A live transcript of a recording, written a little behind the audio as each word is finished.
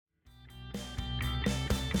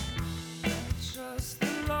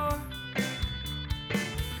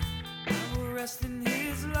rest in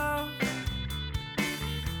His love.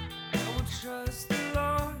 I will trust the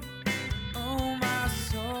Lord, oh my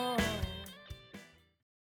soul.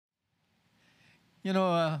 You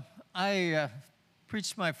know, I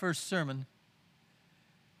preached my first sermon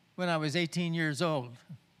when I was 18 years old.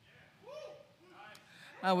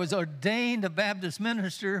 I was ordained a Baptist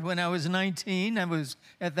minister when I was 19. I was,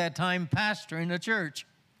 at that time, pastoring a church.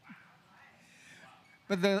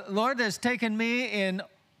 But the Lord has taken me in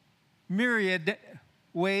myriad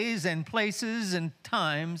ways and places and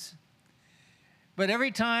times. But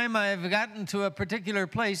every time I've gotten to a particular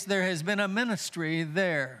place, there has been a ministry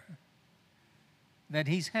there that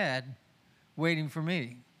He's had waiting for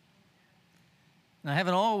me. And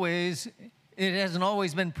it hasn't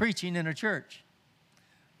always been preaching in a church.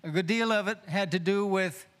 A good deal of it had to do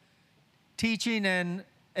with teaching and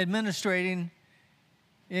administrating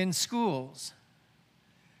in schools.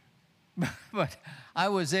 But I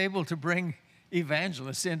was able to bring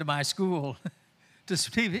evangelists into my school to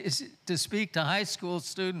speak to high school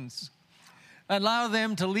students, allow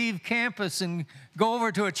them to leave campus and go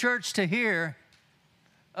over to a church to hear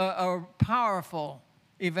a powerful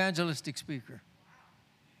evangelistic speaker.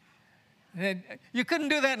 And you couldn't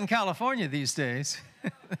do that in California these days.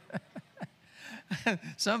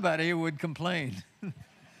 Somebody would complain.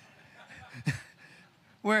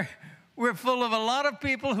 We're full of a lot of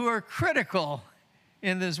people who are critical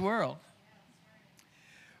in this world.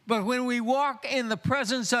 But when we walk in the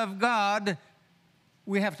presence of God,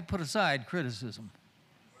 we have to put aside criticism.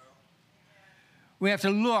 We have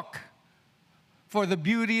to look for the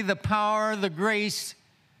beauty, the power, the grace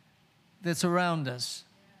that's around us.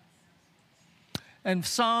 And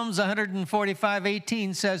Psalms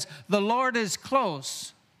 145:18 says, "The Lord is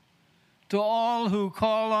close to all who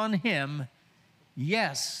call on Him,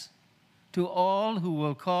 yes, to all who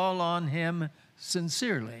will call on Him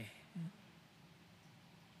sincerely."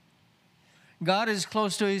 God is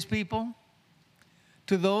close to His people,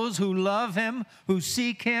 to those who love Him, who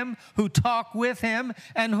seek Him, who talk with Him,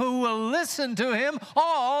 and who will listen to Him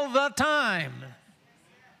all the time.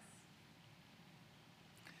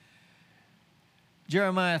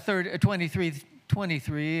 Jeremiah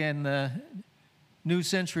 23:23 in the New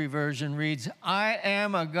Century Version reads, "I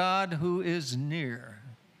am a God who is near,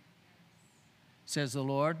 says the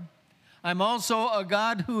Lord. I'm also a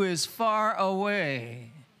God who is far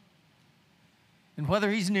away." And whether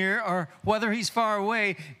He's near or whether He's far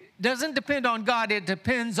away doesn't depend on God, it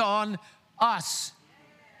depends on us.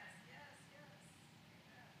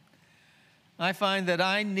 I find that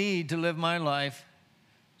I need to live my life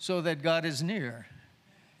so that God is near,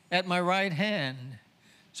 at my right hand,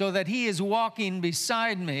 so that He is walking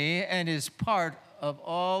beside me and is part of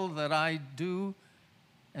all that I do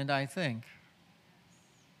and I think.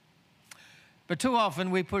 But too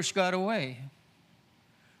often we push God away.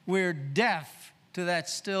 We're deaf to that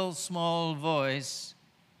still small voice.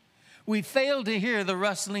 We fail to hear the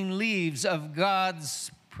rustling leaves of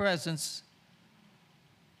God's presence,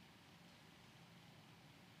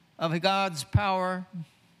 of God's power,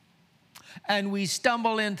 and we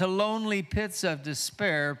stumble into lonely pits of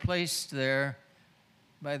despair placed there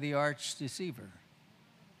by the arch deceiver.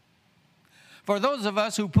 For those of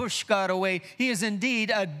us who push God away, He is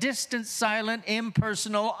indeed a distant, silent,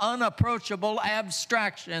 impersonal, unapproachable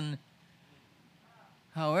abstraction.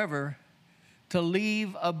 However, to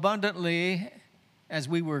live abundantly as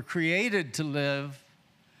we were created to live,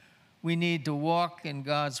 we need to walk in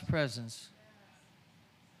God's presence.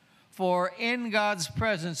 For in God's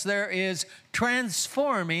presence there is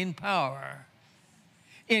transforming power.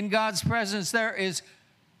 In God's presence there is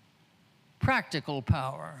practical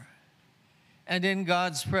power. And in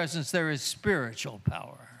God's presence there is spiritual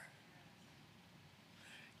power.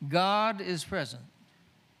 God is present.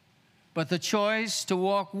 But the choice to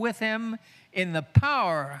walk with Him in the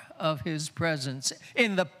power of His presence,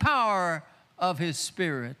 in the power of His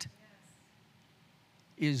Spirit,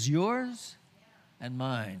 is yours and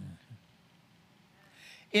mine.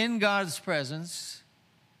 In God's presence,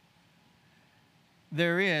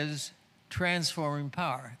 there is transforming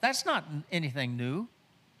power. That's not anything new.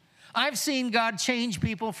 I've seen God change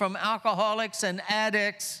people from alcoholics and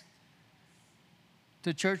addicts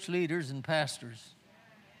to church leaders and pastors.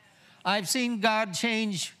 I've seen God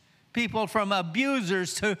change people from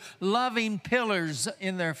abusers to loving pillars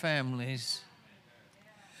in their families.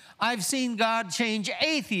 I've seen God change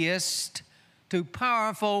atheists to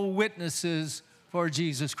powerful witnesses for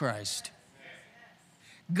Jesus Christ.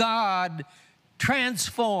 God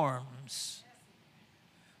transforms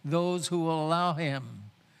those who will allow Him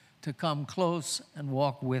to come close and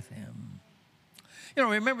walk with Him. You know,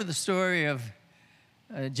 remember the story of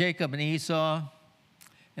Jacob and Esau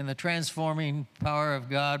and the transforming power of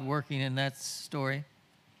God working in that story.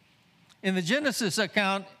 In the Genesis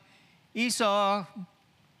account, Esau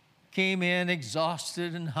came in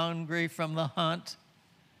exhausted and hungry from the hunt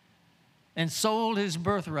and sold his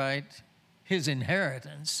birthright, his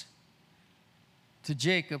inheritance, to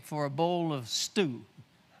Jacob for a bowl of stew.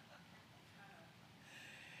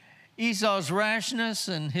 Esau's rashness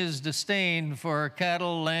and his disdain for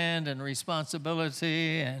cattle, land, and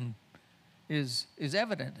responsibility is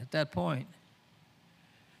evident at that point.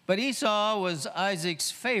 But Esau was Isaac's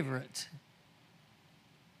favorite,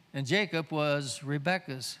 and Jacob was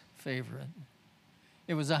Rebekah's favorite.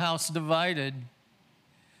 It was a house divided.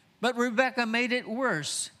 But Rebekah made it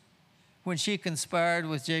worse when she conspired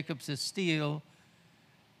with Jacob to steal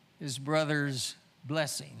his brother's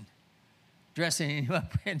blessing, dressing him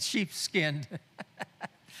up in sheepskin.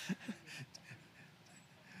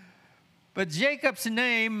 But Jacob's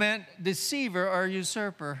name meant deceiver or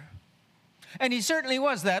usurper. And he certainly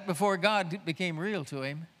was that before God became real to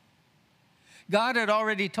him. God had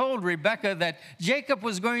already told Rebekah that Jacob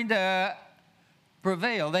was going to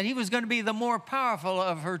prevail, that he was going to be the more powerful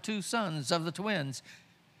of her two sons, of the twins.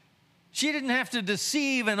 She didn't have to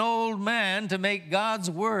deceive an old man to make God's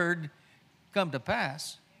word come to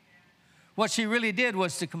pass. What she really did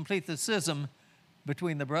was to complete the schism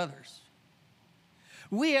between the brothers.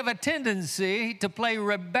 We have a tendency to play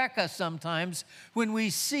Rebekah sometimes when we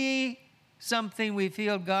see something we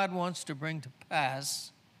feel God wants to bring to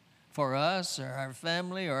pass for us or our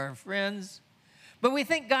family or our friends, but we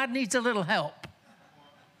think God needs a little help.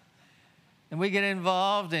 And we get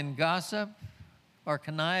involved in gossip or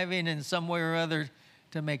conniving in some way or other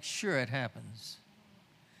to make sure it happens.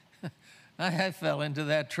 I fell into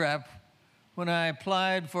that trap when I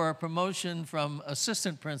applied for a promotion from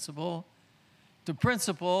assistant principal to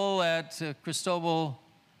principal at Cristobal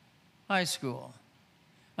High School.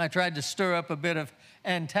 I tried to stir up a bit of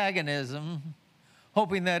antagonism,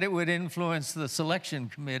 hoping that it would influence the selection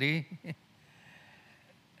committee.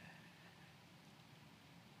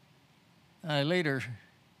 I later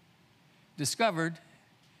discovered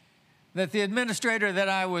that the administrator that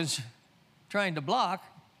I was trying to block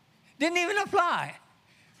didn't even apply.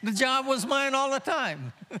 The job was mine all the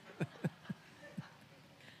time.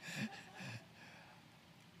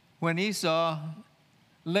 When Esau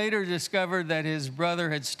later discovered that his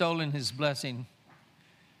brother had stolen his blessing,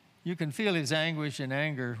 you can feel his anguish and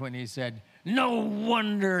anger when he said, "No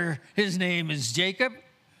wonder his name is Jacob,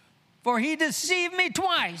 for he deceived me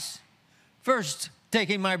twice. First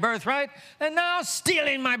taking my birthright, and now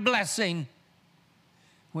stealing my blessing."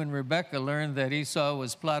 When Rebekah learned that Esau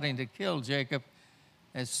was plotting to kill Jacob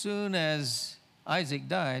as soon as Isaac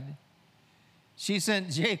died, she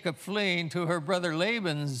sent Jacob fleeing to her brother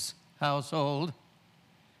Laban's household.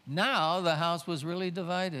 Now the house was really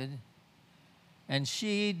divided, and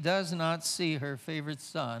she does not see her favorite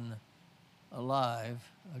son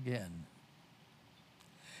alive again.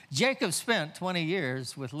 Jacob spent 20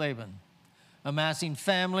 years with Laban, amassing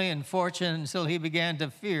family and fortune until he began to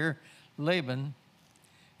fear Laban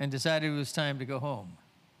and decided it was time to go home.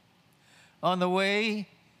 On the way,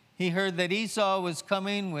 he heard that Esau was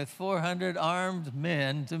coming with 400 armed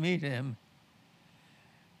men to meet him.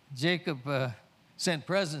 Jacob sent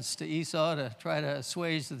presents to Esau to try to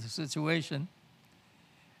assuage the situation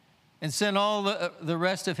and sent all the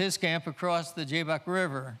rest of his camp across the Jabbok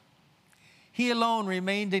River. He alone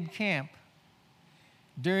remained in camp.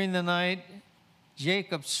 During the night,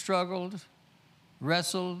 Jacob struggled,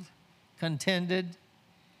 wrestled, contended,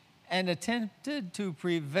 and attempted to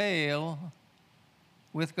prevail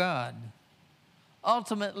with God.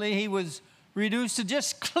 Ultimately, he was reduced to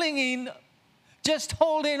just clinging, just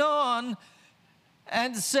holding on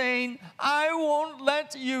and saying, "I won't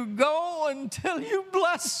let you go until you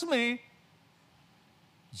bless me."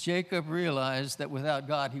 Jacob realized that without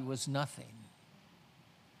God, he was nothing.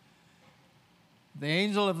 The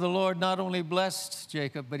angel of the Lord not only blessed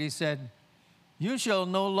Jacob, but he said, "You shall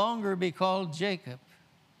no longer be called Jacob,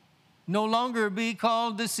 no longer be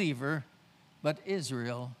called deceiver, but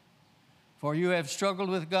Israel, for you have struggled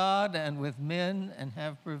with God and with men and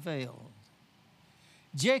have prevailed."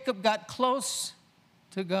 Jacob got close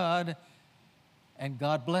to God, and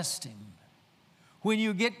God blessed him. When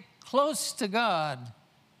you get close to God,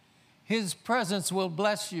 his presence will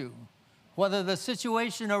bless you, whether the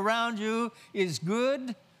situation around you is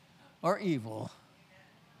good or evil.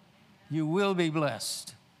 You will be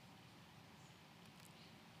blessed.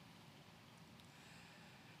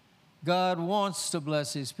 God wants to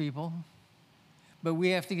bless his people, but we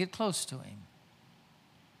have to get close to him.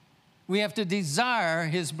 We have to desire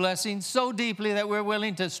His blessings so deeply that we're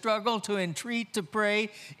willing to struggle, to entreat, to pray,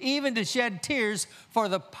 even to shed tears for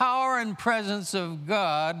the power and presence of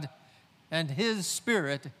God and His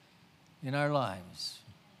Spirit in our lives.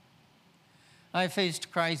 I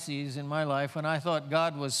faced crises in my life when I thought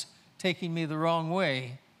God was taking me the wrong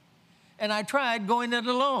way, and I tried going it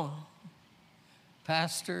alone.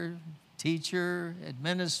 Pastor, teacher,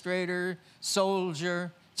 administrator,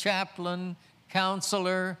 soldier, chaplain,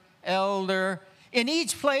 counselor, elder. In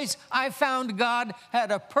each place, I found God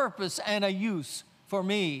had a purpose and a use for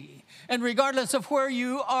me. And regardless of where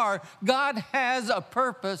you are, God has a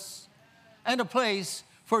purpose and a place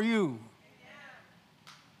for you.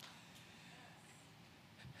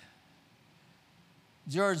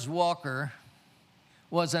 George Walker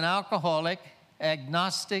was an alcoholic,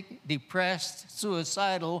 agnostic, depressed,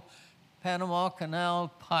 suicidal Panama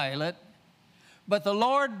Canal pilot. But the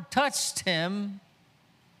Lord touched him,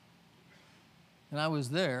 and I was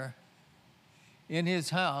there in his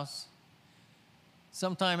house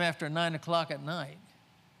sometime after 9 o'clock at night.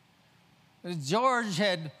 George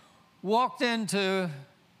had walked into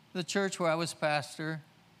the church where I was pastor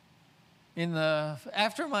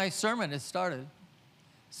after my sermon had started,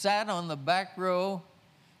 sat on the back row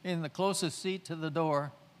in the closest seat to the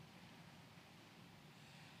door,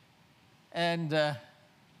 and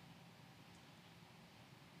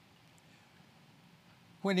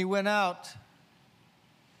when he went out,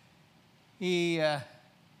 he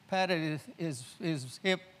patted his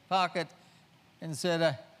hip pocket and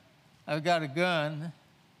said, I've got a gun.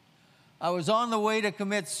 I was on the way to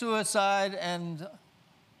commit suicide, and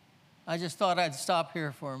I just thought I'd stop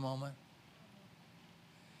here for a moment.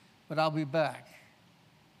 But I'll be back.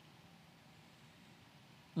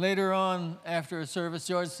 Later on, after a service,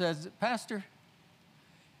 George says, Pastor,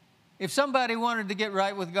 if somebody wanted to get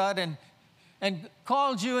right with God and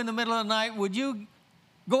called you in the middle of the night, would you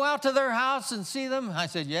go out to their house and see them? I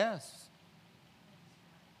said, yes.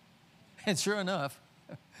 And sure enough,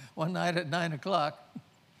 one night at 9 o'clock,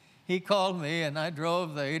 he called me, and I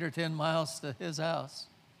drove the 8 or 10 miles to his house.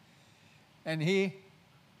 And he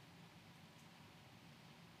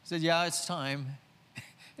said, yeah, it's time.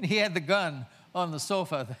 And he had the gun on the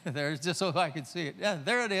sofa there just so I could see it. Yeah,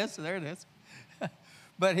 there it is.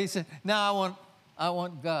 But he said, now I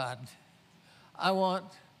want God. I want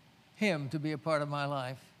Him to be a part of my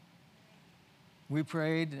life. We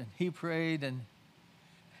prayed, and he prayed, and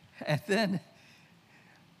then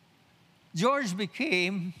George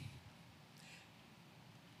became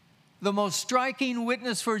the most striking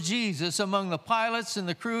witness for Jesus among the pilots and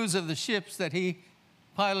the crews of the ships that he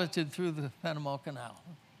piloted through the Panama Canal.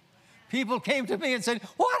 People came to me and said,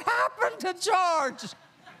 what happened to George?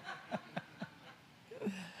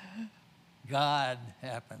 God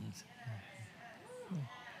happened.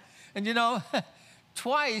 And you know,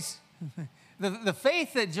 twice, the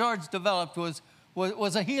faith that George developed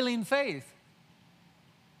was a healing faith.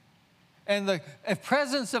 And the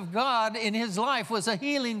presence of God in his life was a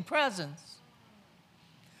healing presence.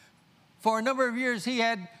 For a number of years, he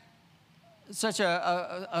had such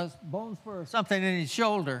a bone spur or something in his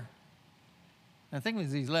shoulder. I think it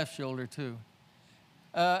was his left shoulder, too.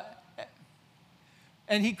 And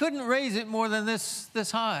he couldn't raise it more than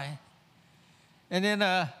this high. And in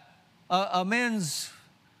a men's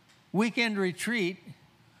weekend retreat,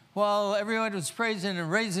 while everyone was praising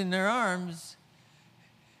and raising their arms,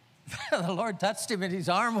 the Lord touched him and his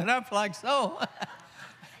arm went up like so.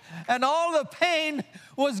 And all the pain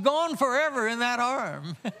was gone forever in that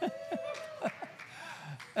arm.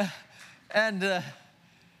 And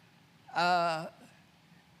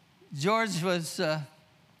George was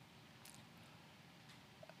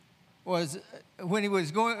when he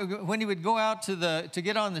would go out to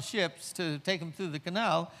get on the ships to take him through the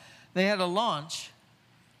canal, they had a launch,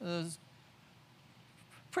 a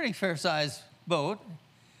pretty fair-sized boat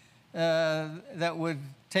that would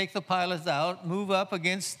take the pilots out, move up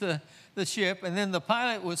against the ship, and then the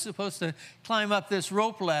pilot was supposed to climb up this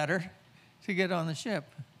rope ladder to get on the ship.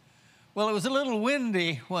 Well, it was a little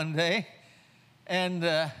windy one day, and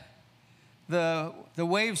the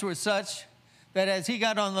waves were such that as he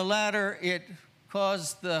got on the ladder, it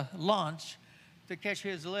caused the launch to catch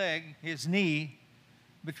his leg, his knee,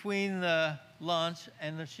 between the launch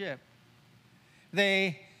and the ship.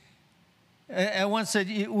 They at once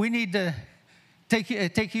said, we need to take you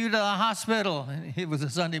to the hospital. And it was a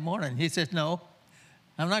Sunday morning. He said, no,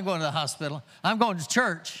 I'm not going to the hospital. I'm going to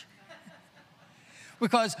church.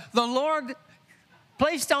 Because the Lord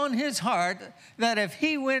placed on his heart that if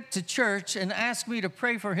he went to church and asked me to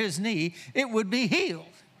pray for his knee, it would be healed.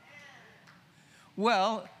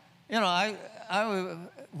 Well,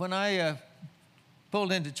 when I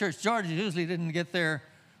pulled into church, George usually didn't get there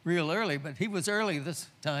real early, but he was early this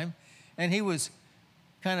time, and he was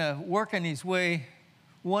kind of working his way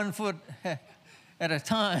 1 foot at a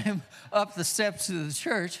time up the steps of the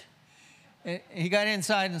church. He got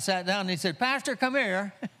inside and sat down, and he said, "Pastor, come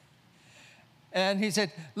here." And he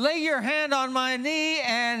said, "Lay your hand on my knee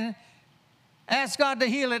and ask God to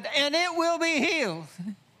heal it, and it will be healed."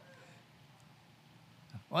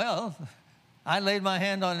 Well, I laid my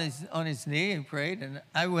hand on his knee and prayed, and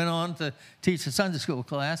I went on to teach a Sunday school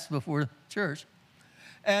class before church.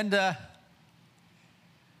 And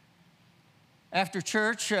after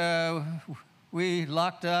church, we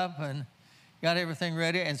locked up and got everything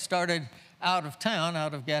ready and started out of town,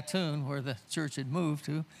 out of Gatun, where the church had moved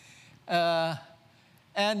to.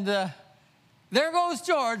 And there goes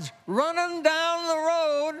George running down the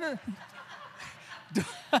road,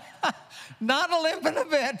 not a limp in a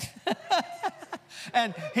bit.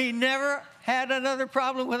 And he never had another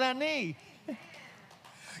problem with that knee.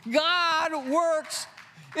 God works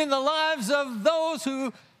in the lives of those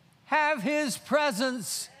who have his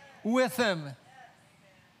presence with them.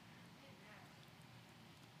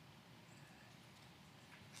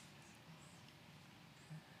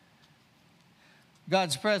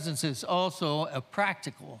 God's presence is also a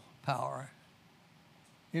practical power.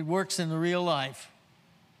 It works in the real life.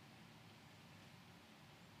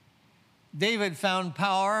 David found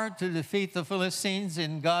power to defeat the Philistines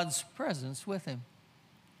in God's presence with him.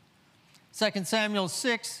 2 Samuel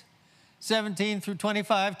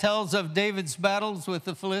 6:17-25 tells of David's battles with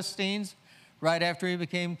the Philistines right after he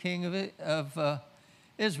became king of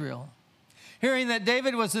Israel. Hearing that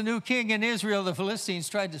David was the new king in Israel, the Philistines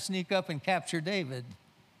tried to sneak up and capture David.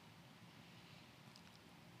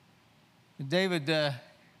 David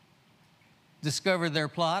discovered their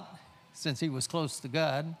plot, since he was close to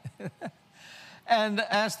God, and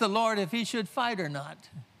asked the Lord if he should fight or not.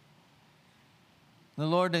 The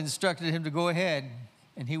Lord instructed him to go ahead,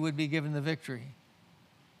 and he would be given the victory.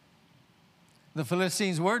 The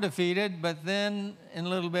Philistines were defeated, but then in a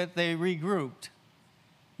little bit they regrouped.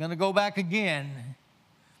 Going to go back again.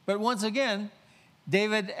 But once again,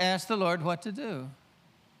 David asked the Lord what to do.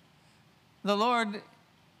 The Lord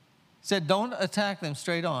said, "Don't attack them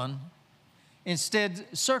straight on.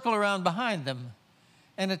 Instead, circle around behind them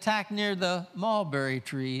and attack near the mulberry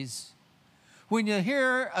trees. When you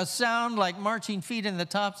hear a sound like marching feet in the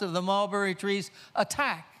tops of the mulberry trees,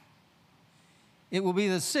 attack. It will be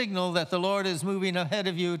the signal that the Lord is moving ahead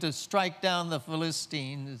of you to strike down the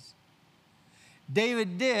Philistines."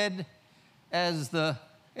 David did as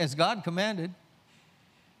God commanded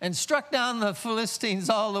and struck down the Philistines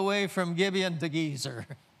all the way from Gibeon to Gezer.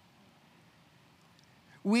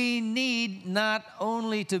 We need not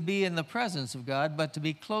only to be in the presence of God, but to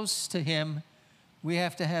be close to him. We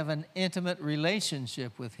have to have an intimate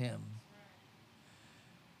relationship with him.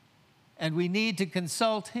 And we need to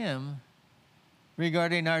consult him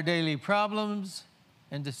regarding our daily problems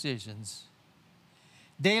and decisions.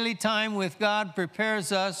 Daily time with God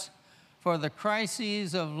prepares us for the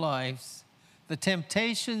crises of life, the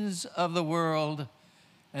temptations of the world,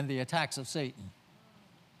 and the attacks of Satan.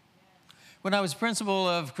 When I was principal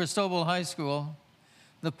of Cristobal High School,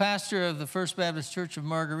 the pastor of the First Baptist Church of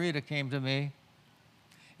Margarita came to me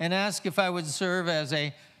and asked if I would serve as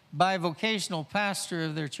a bivocational pastor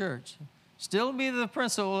of their church. Still be the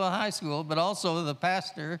principal of the high school, but also the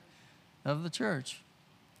pastor of the church.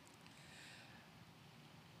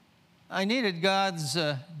 I needed God's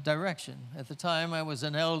direction. At the time, I was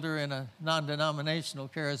an elder in a non-denominational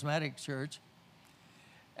charismatic church.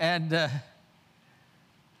 And,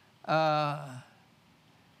 but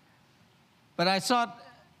I sought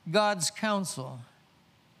God's counsel.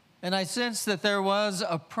 And I sensed that there was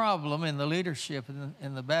a problem in the leadership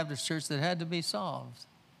in the Baptist church that had to be solved.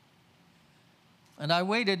 And I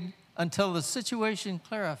waited until the situation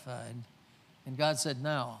clarified. And God said,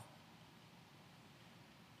 "Now."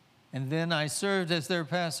 And then I served as their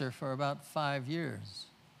pastor for about 5 years.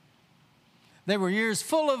 They were years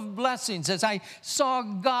full of blessings as I saw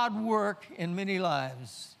God work in many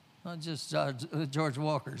lives, not just George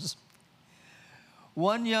Walker's.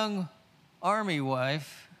 One young Army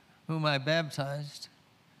wife, whom I baptized,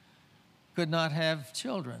 could not have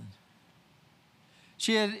children.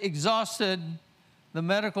 She had exhausted the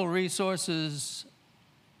medical resources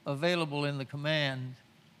available in the command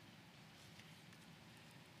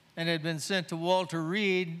and had been sent to Walter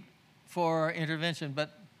Reed for intervention,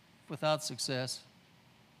 but without success.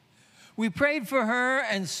 We prayed for her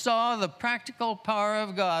and saw the practical power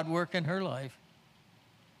of God work in her life.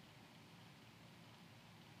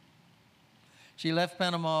 She left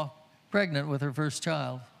Panama pregnant with her first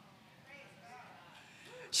child.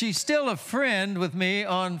 She's still a friend with me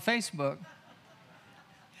on Facebook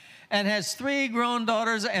and has 3 grown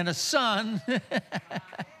daughters and a son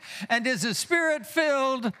and is a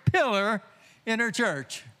spirit-filled pillar in her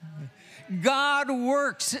church. God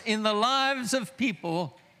works in the lives of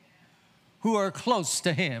people who are close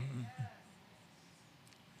to Him.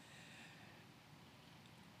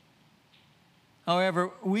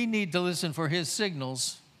 However, we need to listen for His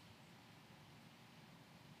signals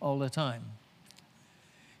all the time.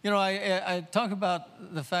 You know, I talk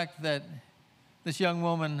about the fact that this young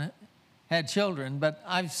woman had children, but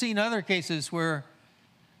I've seen other cases where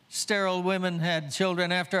sterile women had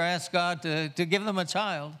children after I asked God to give them a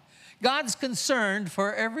child. God's concerned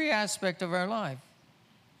for every aspect of our life.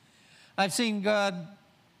 I've seen God's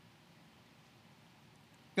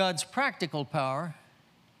practical power,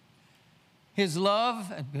 His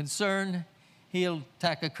love and concern healed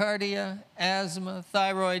tachycardia, asthma,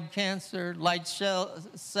 thyroid cancer, light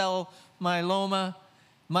cell myeloma,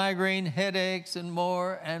 migraine headaches, and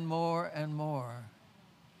more and more and more.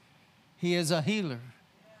 He is a healer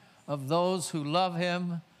of those who love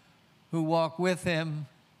Him, who walk with Him,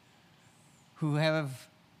 who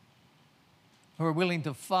are willing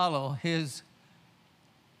to follow His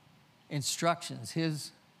instructions,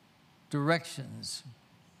 His directions.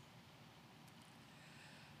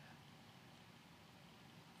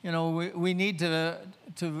 You know, we need to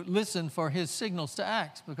listen for His signals to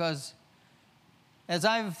act, because as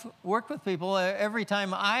I've worked with people, every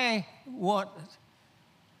time I want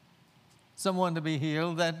someone to be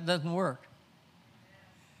healed, that doesn't work.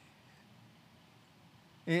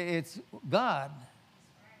 It's God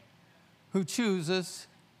who chooses,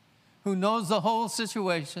 who knows the whole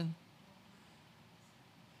situation,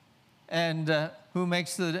 and who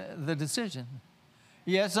makes the decision.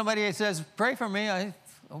 Yes, somebody says, pray for me.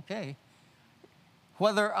 Okay.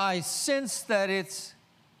 Whether I sense that it's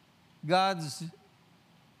God's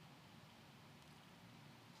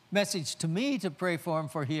message to me to pray for him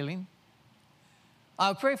for healing,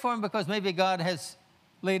 I'll pray for him because maybe God has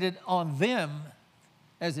laid it on them,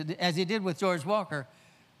 as He did with George Walker,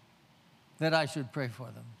 that I should pray for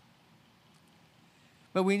them.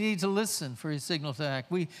 But we need to listen for His signal to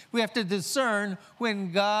act. We have to discern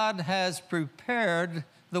when God has prepared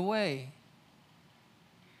the way.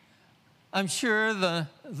 I'm sure the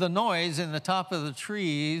noise in the top of the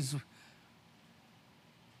trees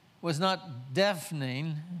was not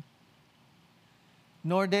deafening,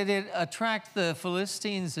 nor did it attract the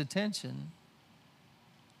Philistines' attention.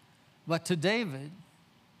 But to David,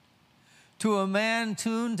 to a man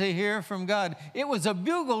tuned to hear from God, it was a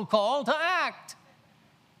bugle call to act.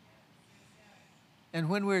 And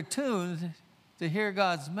when we're tuned to hear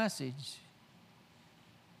God's message,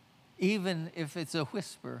 even if it's a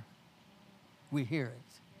whisper, we hear it.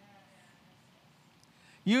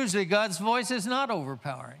 Usually God's voice is not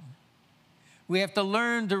overpowering. We have to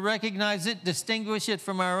learn to recognize it, distinguish it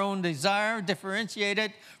from our own desire, differentiate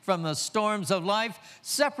it from the storms of life,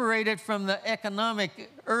 separate it from the economic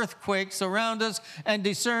earthquakes around us, and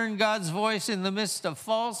discern God's voice in the midst of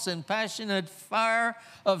false and passionate fire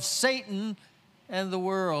of Satan and the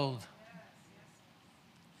world.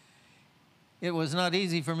 It was not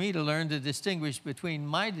easy for me to learn to distinguish between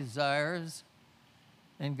my desires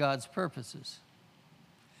and God's purposes.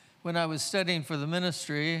 When I was studying for the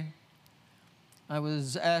ministry, I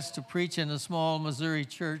was asked to preach in a small Missouri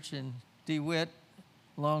church in DeWitt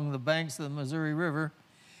along the banks of the Missouri River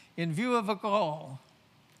in view of a call.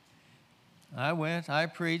 I went, I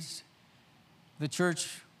preached. The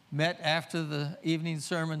church met after the evening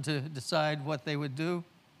sermon to decide what they would do.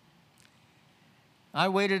 I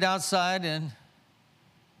waited outside in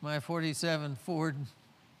my 47 Ford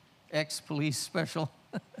ex-police special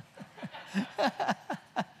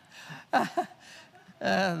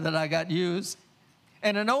that I got used.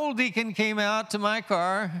 And an old deacon came out to my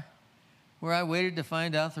car where I waited to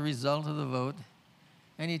find out the result of the vote.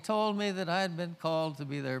 And he told me that I had been called to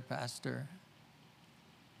be their pastor.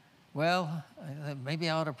 Well, maybe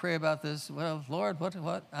I ought to pray about this. Well, Lord,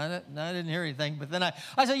 what? I didn't hear anything. But then I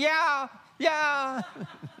said, yeah.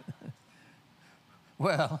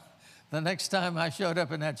 Well, the next time I showed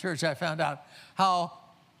up in that church, I found out how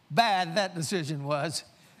bad that decision was.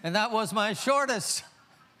 And that was my shortest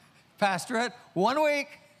pastorate, 1 week.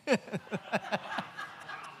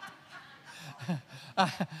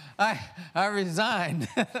 I resigned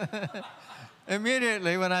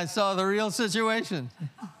immediately when I saw the real situation.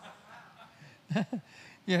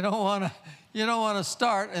 You don't want to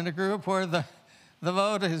start in a group where the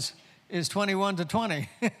vote is 21-20.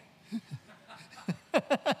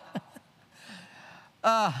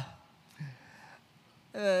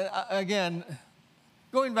 again,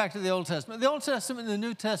 going back to the Old Testament and the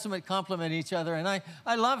New Testament complement each other. And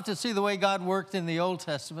I love to see the way God worked in the Old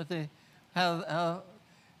Testament. The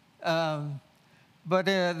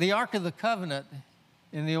Ark of the Covenant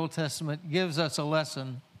in the Old Testament gives us a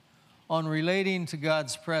lesson on relating to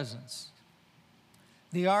God's presence.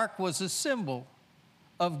 The Ark was a symbol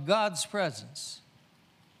of God's presence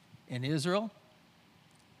in Israel,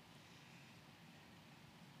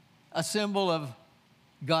 a symbol of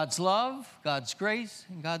God's love, God's grace,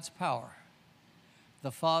 and God's power.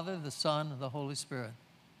 The Father, the Son, and the Holy Spirit.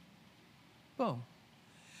 Boom.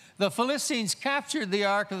 The Philistines captured the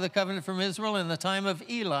Ark of the Covenant from Israel in the time of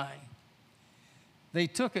Eli. They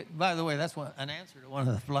took it, by the way, that's an answer to one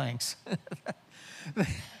of the blanks.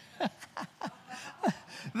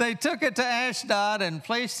 They took it to Ashdod and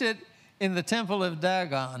placed it in the temple of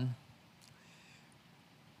Dagon.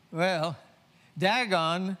 Well,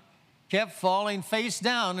 Dagon kept falling face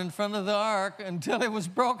down in front of the ark until it was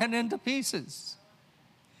broken into pieces.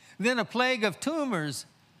 Then a plague of tumors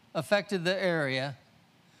affected the area.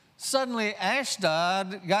 Suddenly,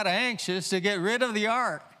 Ashdod got anxious to get rid of the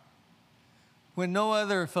ark. When no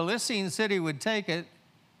other Philistine city would take it,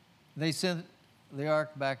 they sent the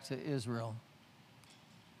ark back to Israel.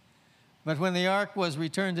 But when the ark was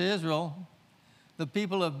returned to Israel, the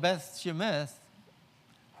people of Beth Shemesh,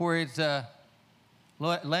 where it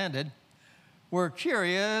landed, were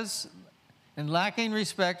curious and lacking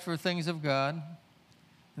respect for things of God.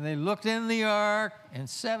 And they looked in the ark, and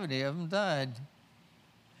 70 of them died.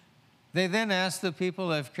 They then asked the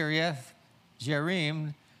people of Kiriath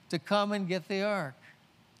Jearim to come and get the ark.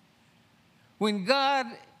 When God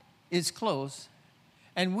is close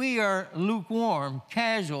and we are lukewarm,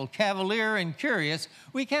 casual, cavalier, and curious,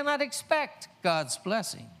 we cannot expect God's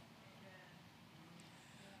blessing.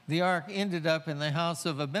 The ark ended up in the house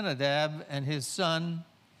of Abinadab and his son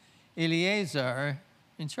Eleazar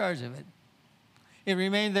in charge of it. It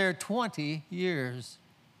remained there 20 years.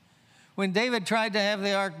 When David tried to have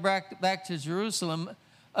the ark back to Jerusalem,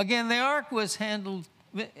 again, the ark was handled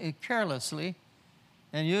carelessly,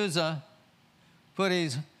 and Uzzah put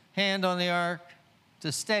his hand on the ark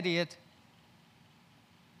to steady it,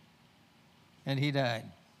 and he died.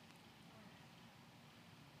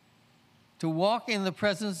 To walk in the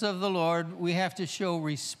presence of the Lord, we have to show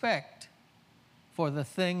respect for the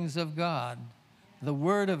things of God, the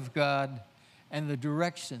Word of God, and the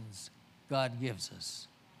directions God gives us.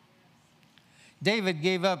 David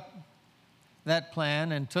gave up that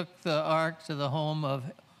plan and took the ark to the home of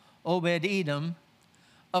Obed-Edom,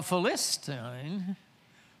 a Philistine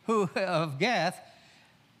of Gath,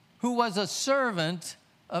 who was a servant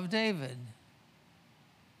of David,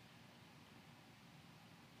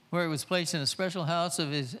 where it was placed in a special house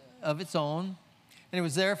of its own. And it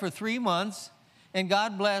was there for 3 months, and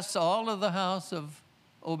God blessed all of the house of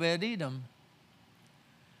Obed-Edom.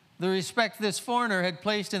 The respect this foreigner had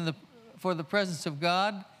placed for the presence of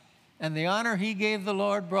God and the honor he gave the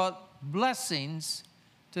Lord brought blessings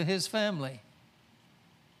to his family.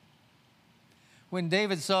 When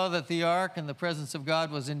David saw that the ark and the presence of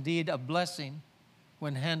God was indeed a blessing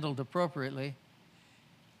when handled appropriately,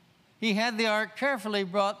 he had the ark carefully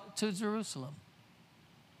brought to Jerusalem.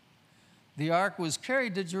 The ark was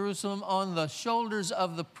carried to Jerusalem on the shoulders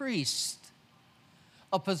of the priest,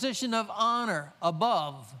 a position of honor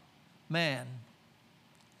above man.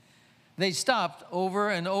 They stopped over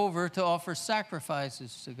and over to offer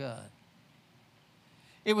sacrifices to God.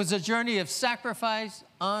 It was a journey of sacrifice,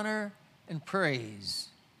 honor, and praise.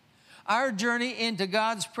 Our journey into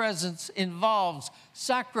God's presence involves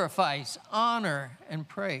sacrifice, honor, and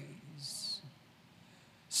praise.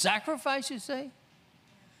 Sacrifice, you say?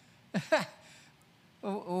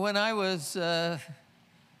 When I was 12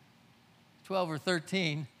 or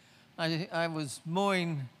 13, I was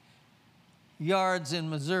mowing yards in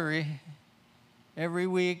Missouri every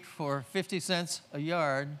week for 50 cents a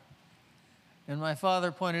yard. And my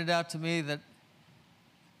father pointed out to me that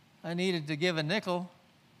I needed to give a nickel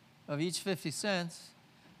of each 50 cents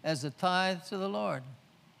as a tithe to the Lord.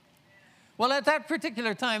 Well, at that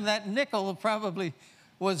particular time, that nickel probably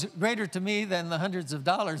was greater to me than the hundreds of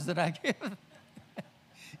dollars that I give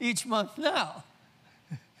each month now.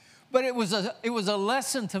 But it was a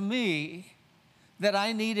lesson to me that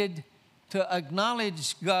I needed to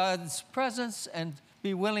acknowledge God's presence and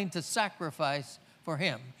be willing to sacrifice for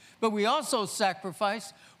him. But we also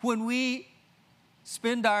sacrifice when we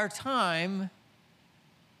spend our time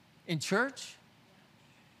in church,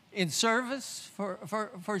 in service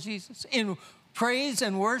for Jesus, in praise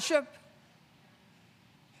and worship.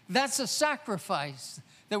 That's a sacrifice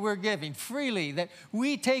that we're giving freely, that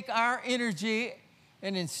we take our energy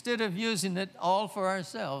And instead of using it all for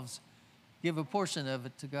ourselves, give a portion of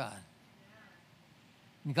it to God.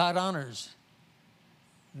 And God honors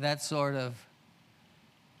that sort of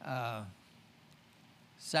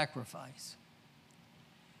sacrifice.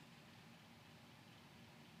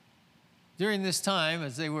 During this time,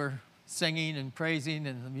 as they were singing and praising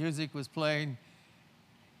and the music was playing,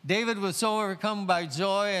 David was so overcome by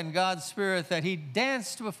joy and God's Spirit that he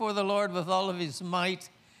danced before the Lord with all of his might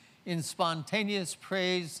in spontaneous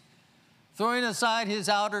praise, throwing aside his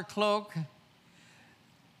outer cloak.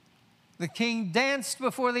 The king danced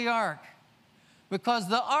before the ark because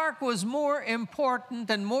the ark was more important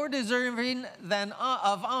and more deserving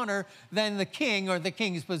of honor than the king or the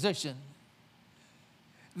king's position.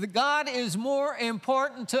 God is more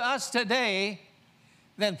important to us today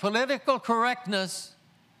than political correctness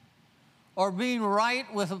or being right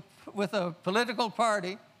with a political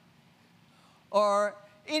party or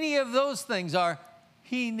any of those things.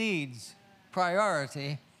 He needs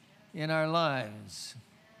priority in our lives.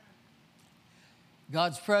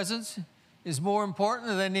 God's presence is more important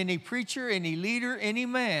than any preacher, any leader, any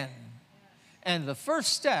man. And the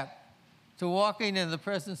first step to walking in the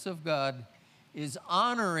presence of God is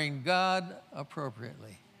honoring God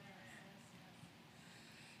appropriately.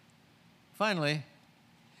 Finally,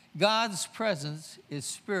 God's presence is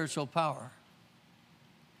spiritual power.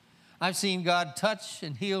 I've seen God touch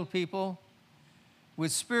and heal people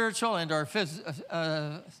with spiritual and or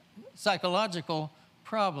psychological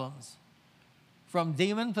problems, from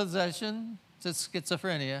demon possession to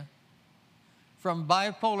schizophrenia, from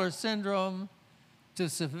bipolar syndrome to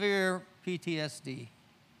severe PTSD.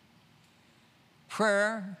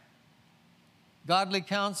 Prayer, godly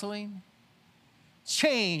counseling,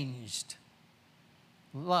 changed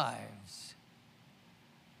lives.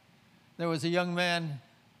 There was a young man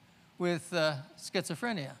with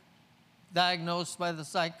schizophrenia, diagnosed by the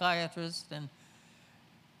psychiatrist, and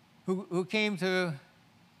who came to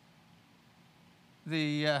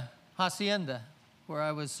the hacienda where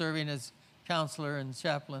I was serving as counselor and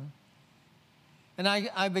chaplain. And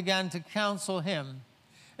I began to counsel him.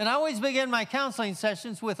 And I always begin my counseling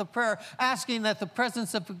sessions with a prayer asking that the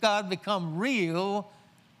presence of God become real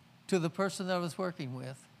to the person that I was working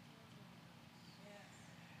with.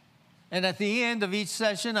 And at the end of each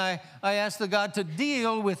session, I asked the God to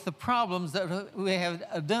deal with the problems that we have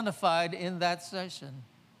identified in that session.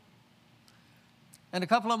 And a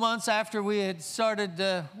couple of months after we had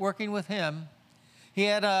started working with him, he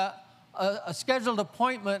had a scheduled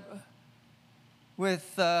appointment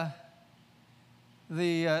with the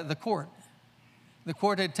court. The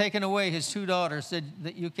court had taken away his two daughters, said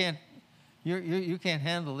that you can't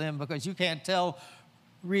handle them because you can't tell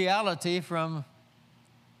reality from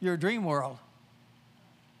your dream world.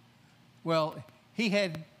 Well, he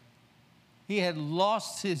had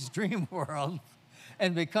lost his dream world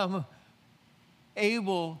and become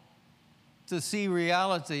able to see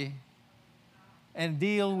reality and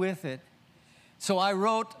deal with it. So I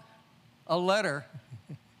wrote a letter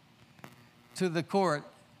to the court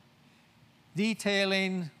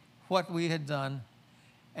detailing what we had done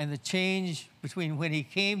and the change between when he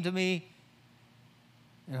came to me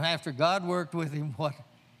and after God worked with him, what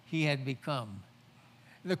he had become.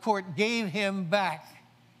 The court gave him back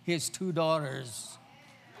his two daughters.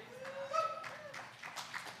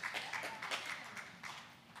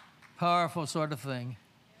 Powerful sort of thing.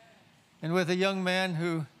 And with a young man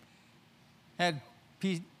who had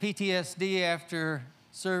PTSD after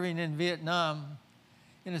serving in Vietnam,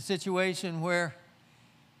 in a situation where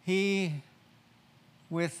he,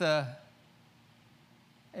 with a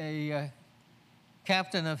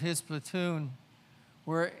captain of his platoon,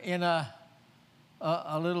 were in a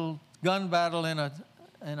little gun battle in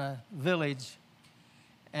a village,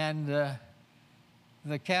 and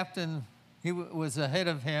the captain, he was ahead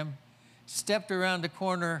of him, stepped around the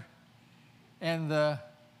corner, and the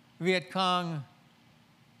Viet Cong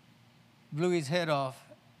blew his head off,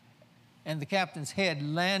 and the captain's head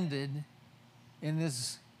landed in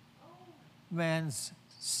this man's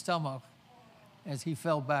stomach as he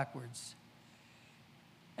fell backwards.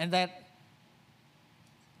 And that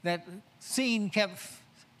scene kept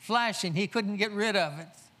flashing. He couldn't get rid of it.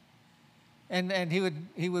 And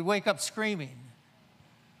he would wake up screaming.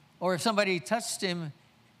 Or if somebody touched him,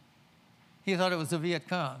 he thought it was the Viet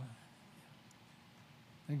Cong.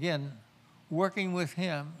 Again, working with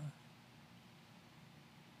him,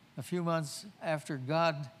 a few months after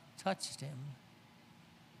God touched him,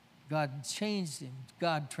 God changed him,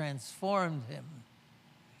 God transformed him,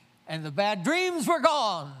 and the bad dreams were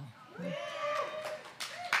gone.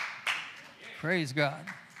 Praise God.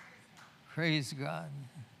 Praise God.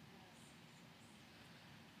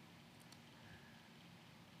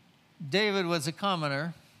 David was a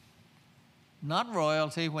commoner, not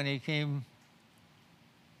royalty, when he came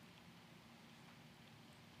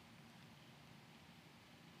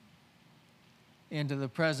into the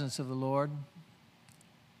presence of the Lord,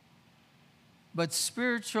 but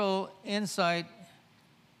spiritual insight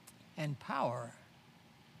and power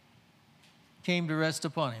came to rest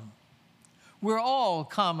upon him. We're all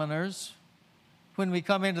commoners when we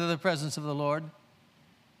come into the presence of the Lord,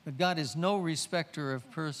 but God is no respecter of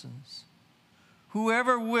persons.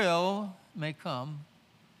 Whoever will may come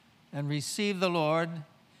and receive the Lord,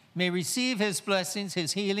 may receive his blessings,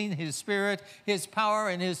 his healing, his spirit, his power,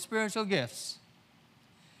 and his spiritual gifts.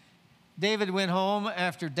 David went home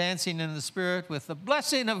after dancing in the Spirit with the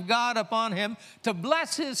blessing of God upon him to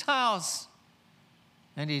bless his house.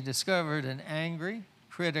 And he discovered an angry,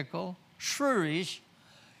 critical, shrewish,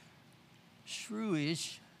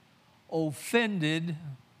 offended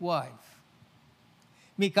wife.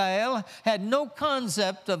 Michal had no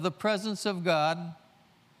concept of the presence of God,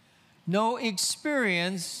 no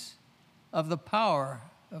experience of the power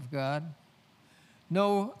of God,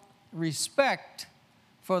 no respect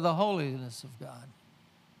for the holiness of God.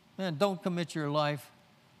 Man, don't commit your life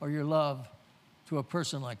or your love to a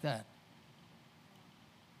person like that.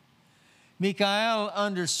 Michal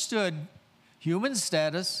understood human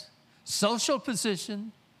status, social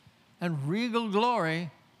position, and regal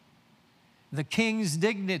glory. The king's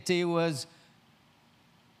dignity was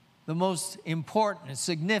the most important,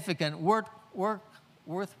 significant,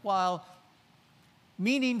 worthwhile,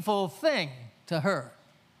 meaningful thing to her.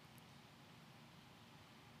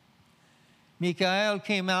 Michal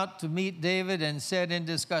came out to meet David and said in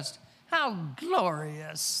disgust, "How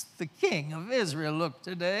glorious the king of Israel looked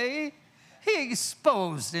today. He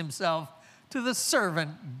exposed himself to the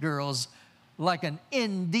servant girls like an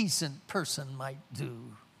indecent person might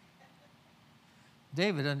do."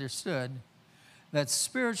 David understood that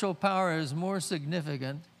spiritual power is more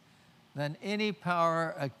significant than any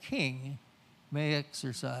power a king may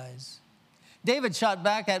exercise. David shot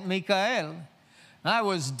back at Michal, "I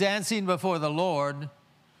was dancing before the Lord,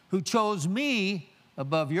 who chose me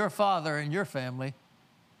above your father and your family.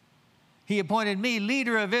 He appointed me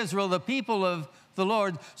leader of Israel, the people of the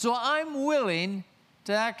Lord. So I'm willing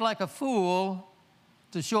to act like a fool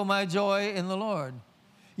to show my joy in the Lord.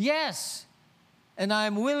 Yes, and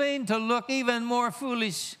I'm willing to look even more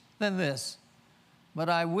foolish than this, but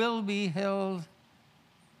I will be held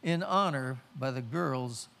in honor by the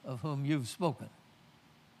girls of whom you've spoken."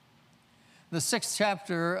 The 6th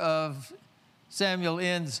chapter of Samuel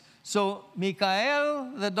ends, "So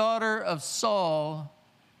Michal, the daughter of Saul,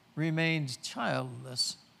 remained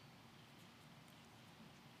childless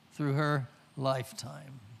through her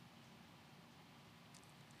lifetime."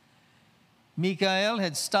 Michal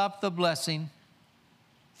had stopped the blessing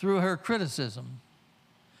through her criticism,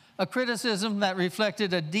 a criticism that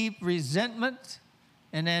reflected a deep resentment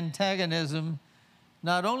and antagonism,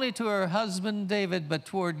 not only to her husband David, but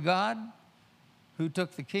toward God, who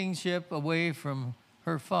took the kingship away from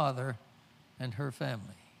her father and her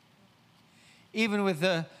family. Even with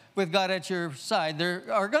God at your side,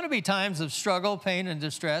 there are going to be times of struggle, pain, and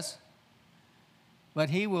distress,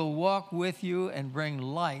 but he will walk with you and bring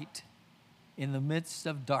light in the midst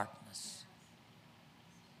of darkness.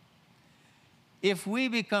 If we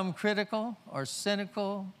become critical or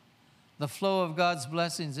cynical, the flow of God's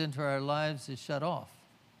blessings into our lives is shut off.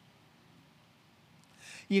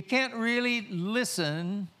 You can't really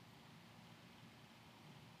listen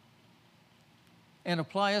and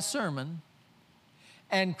apply a sermon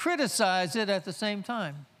and criticize it at the same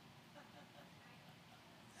time.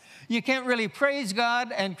 You can't really praise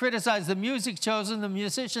God and criticize the music chosen, the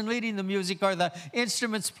musician leading the music, or the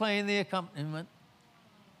instruments playing the accompaniment.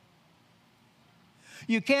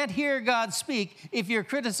 You can't hear God speak if you're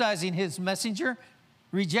criticizing his messenger,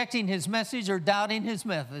 rejecting his message, or doubting his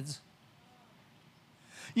methods.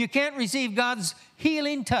 You can't receive God's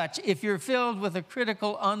healing touch if you're filled with a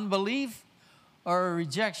critical unbelief or a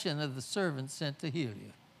rejection of the servant sent to heal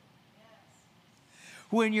you.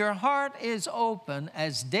 When your heart is open,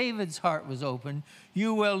 as David's heart was open,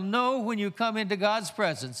 you will know when you come into God's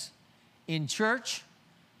presence, in church,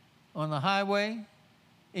 on the highway,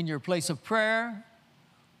 in your place of prayer,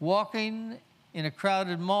 walking in a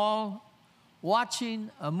crowded mall, watching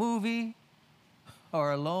a movie,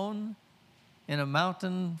 or alone in a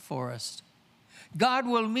mountain forest. God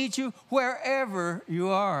will meet you wherever you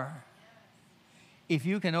are, if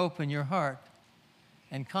you can open your heart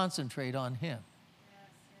and concentrate on him.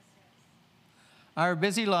 Our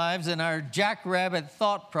busy lives and our jackrabbit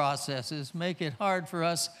thought processes make it hard for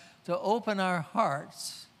us to open our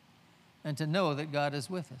hearts and to know that God is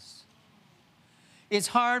with us. It's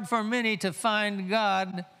hard for many to find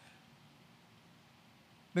God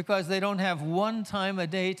because they don't have one time a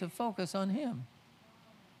day to focus on Him.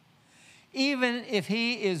 Even if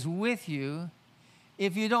He is with you,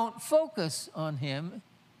 if you don't focus on Him,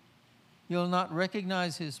 you'll not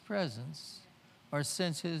recognize His presence or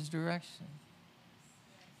sense His direction.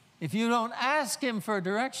 If you don't ask Him for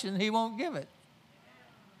direction, He won't give it.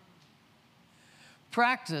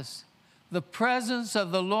 Practice the presence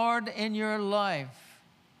of the Lord in your life.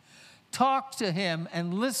 Talk to Him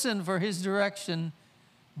and listen for His direction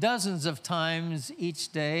dozens of times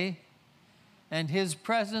each day, and His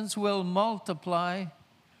presence will multiply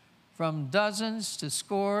from dozens to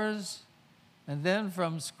scores, and then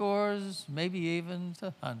from scores, maybe even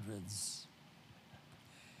to hundreds.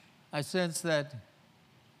 I sense that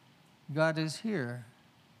God is here.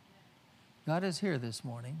 God is here this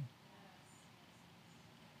morning.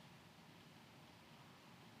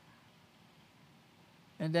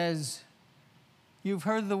 And as you've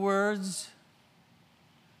heard the words,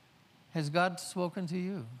 has God spoken to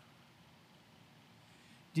you?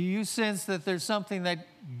 Do you sense that there's something that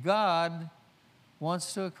God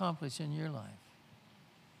wants to accomplish in your life?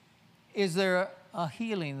 Is there a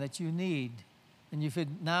healing that you need? And you feel,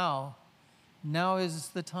 now is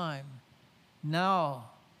the time.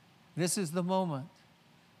 Now, this is the moment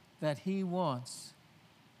that He wants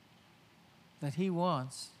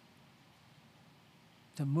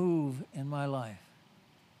to move in my life.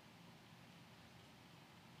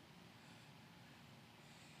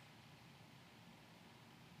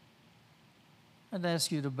 I'd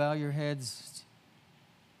ask you to bow your heads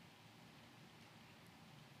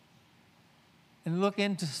and look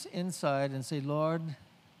inside and say, Lord,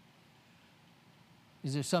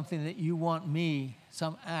 is there something that you want me,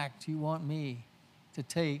 some act you want me to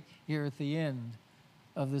take here at the end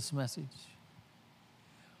of this message?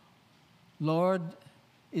 Lord,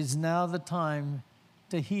 is now the time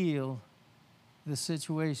to heal this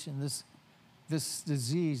situation, this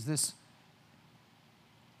disease, this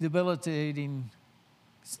debilitating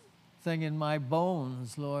thing in my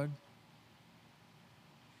bones, Lord.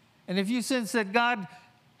 And if you sense that God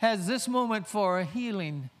has this moment for a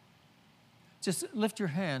healing, just lift your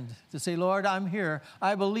hand to say, Lord, I'm here.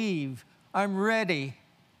 I believe. I'm ready.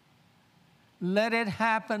 Let it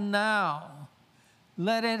happen now.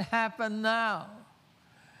 Let it happen now.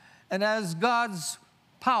 And as God's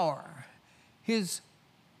power, His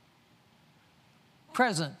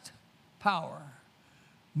present power,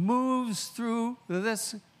 moves through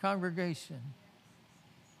this congregation,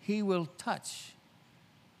 He will touch.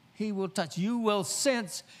 He will touch. You will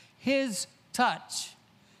sense His touch.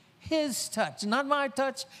 His touch. Not my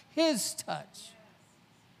touch, His touch.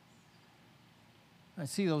 I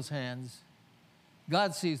see those hands.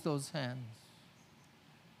 God sees those hands.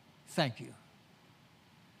 Thank you.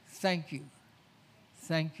 Thank you.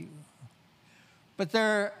 Thank you. But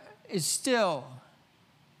there is still,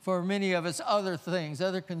 for many of us, other things,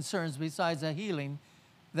 other concerns besides a healing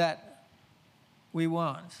that we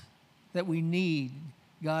want, that we need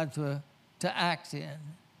God to act in.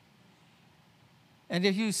 And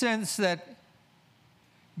if you sense that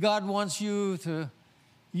God wants you to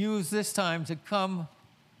use this time to come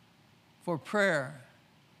for prayer,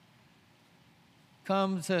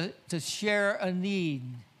 come to share a need,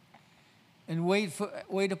 and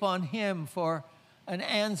wait upon Him for an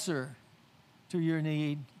answer to your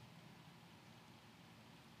need,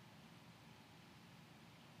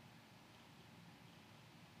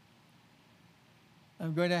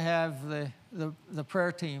 I'm going to have the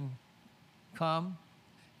prayer team come.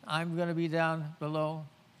 I'm going to be down below.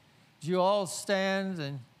 As you all stand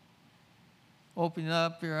and open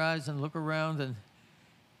up your eyes and look around,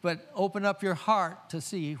 but open up your heart to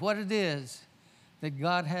see what it is that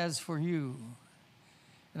God has for you.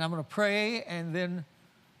 And I'm going to pray, and then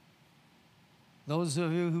those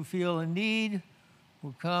of you who feel a need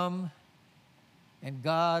will come, and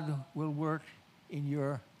God will work in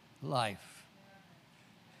your life.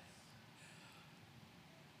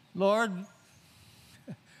 Lord,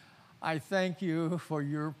 I thank you for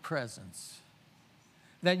your presence,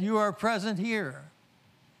 that you are present here,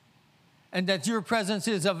 and that your presence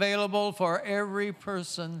is available for every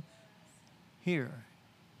person here.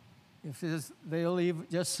 If they'll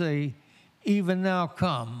just say, even now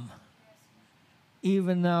come.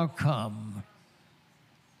 Even now come.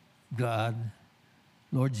 God,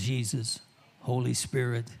 Lord Jesus, Holy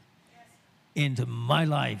Spirit, into my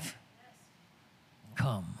life,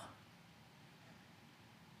 come.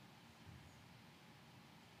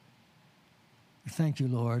 Thank you,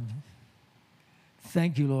 Lord.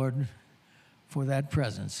 Thank you, Lord, for that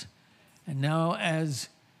presence. And now as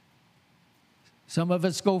Some of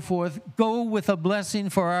us go forth, go with a blessing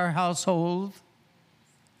for our household.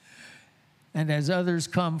 And as others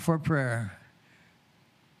come for prayer,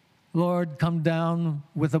 Lord, come down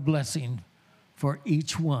with a blessing for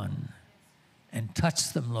each one and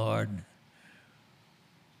touch them, Lord,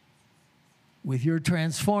 with your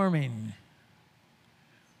transforming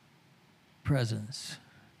presence,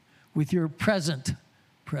 with your present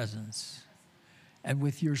presence, and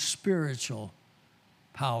with your spiritual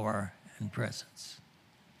power and presence.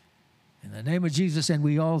 In the name of Jesus, and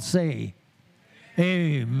we all say,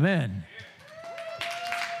 amen.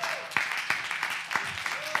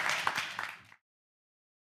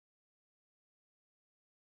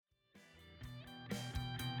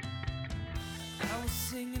 I will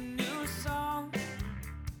sing a new song.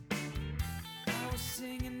 I will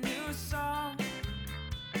sing a new song.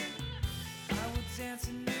 I will dance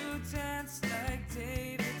a new dance.